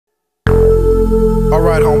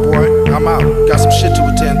Alright, homeboy, I'm out. Got some shit to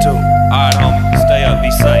attend to. Alright, homie, stay up, be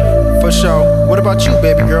safe. For sure. What about you,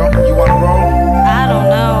 baby girl? You wanna roll? I don't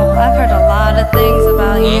know. I've heard a lot of things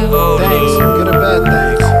about you. Thanks. Good or bad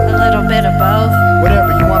things? A little bit of both.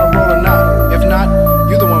 Whatever, you wanna roll or not? If not,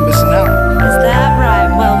 you're the one missing out. Is that right?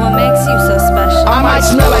 Well, what makes you so special? I might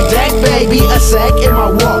smell like Jack, baby, a sack in my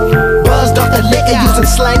walk. Buzzed off the liquor, using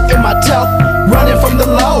slang in my talk. Running from the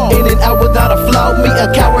law, in and out without a flow. Me a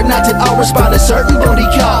coward, not at all respond to certain booty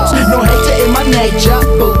calls. No hater in my nature,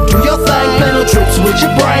 boo, do your thing. Play no tricks with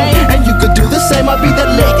your brain, and you could do the same. I'll be the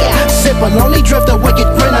liquor, sip a lonely drift, a wicked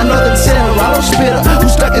grin. I know that Colorado spitter, who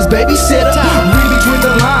stuck his babysitter. Read between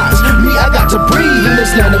the lines, me I got to breathe in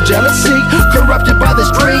this land of jealousy, corrupted by the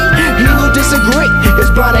street. He who disagree is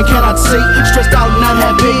blind and cannot see, stressed out and not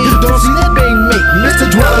happy. Don't see that being me, Mr.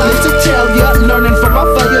 Dweller is to tell ya, learning from my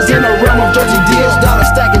failures in a realm of dirty deals, dollar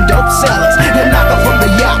stacking dope sellers, and knock off from the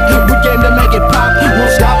yacht. We game to make it pop,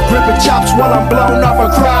 won't stop gripping chops while I'm blown off a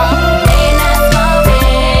crowd.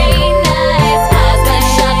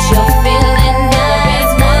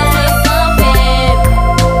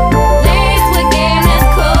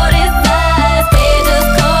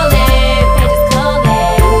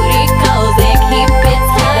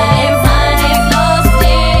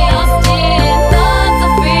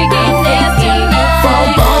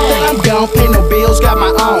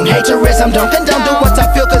 Haterism don't condone, do what I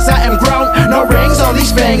feel cause I am grown. No rings on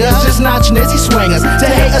these fingers, just notch nizzy swingers. To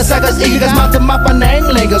hate a sucker's eagers, mouth to mouth my name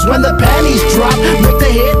lingers. When the panties drop, make the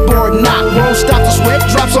headboard knock. Won't stop the sweat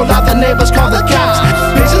drop, so loud the neighbors call the cops.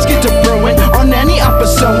 Bitches get to brewing, on nanny I'm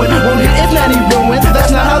pursuing. Won't hit if nanny ruin,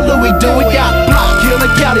 that's not how Louis do it. Got blocked,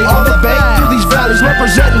 killing Cali, all the bay through these valleys.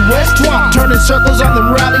 Representing West Twomp, turning circles on them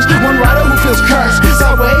rallies. One rider who feels cursed,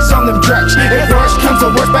 sideways on them jerks. If worse comes to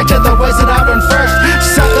worse, back to the ways that I run first.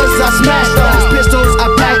 Suckers, I smash those, pistols, I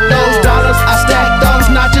pack those, dollars, I stack those,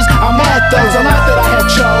 notches, I'm at those. A life that I had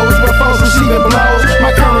chose, where foes receiving blows.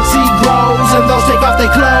 My currency grows, and those take off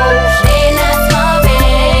their clothes.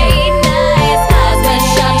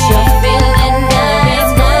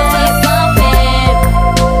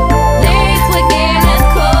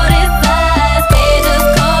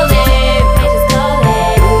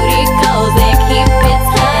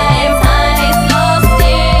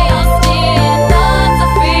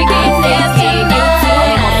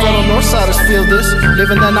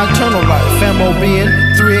 Living that nocturnal life, famo being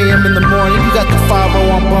 3 a.m. in the morning. You got the 5-0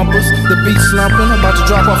 on bumpers, the beat slumping. About to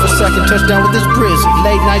drop off a second touchdown with this brizzy,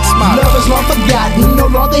 late night smile. Love is long forgotten, no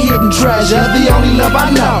longer hidden treasure. The only love I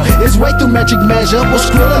know is way through metric measure. What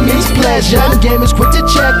Skrilla means pleasure. The game is quick to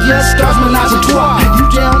check ya. Stars menage a trois. You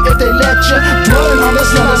down if they let ya. Dwelling on the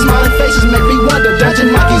slender smiling faces make me wonder. Dungeon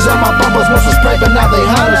monkeys on my bumpers once was spray, but now they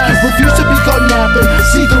hunters. Refuse to be caught napping,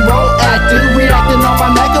 see the role acting, reacting on my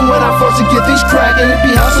neck. And when I'm forced to get these cracking, it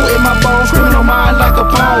be hustle in my bones, criminal mind like a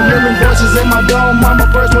poem. Hearing voices in my dome, I'm a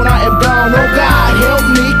first when I am gone. Oh God, help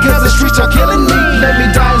me, cause the streets are killing me. Let me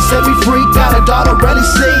die and set me free. Got a daughter, ready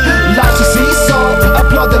see. Life to see, so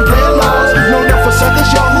applaud them player laws. No love for suckers,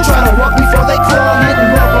 y'all who try to walk before they crawl.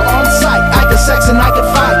 Hitting rubber on sight, I can sex and I can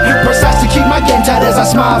fight. Precise to keep my game tight as I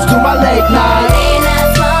smile through my late night.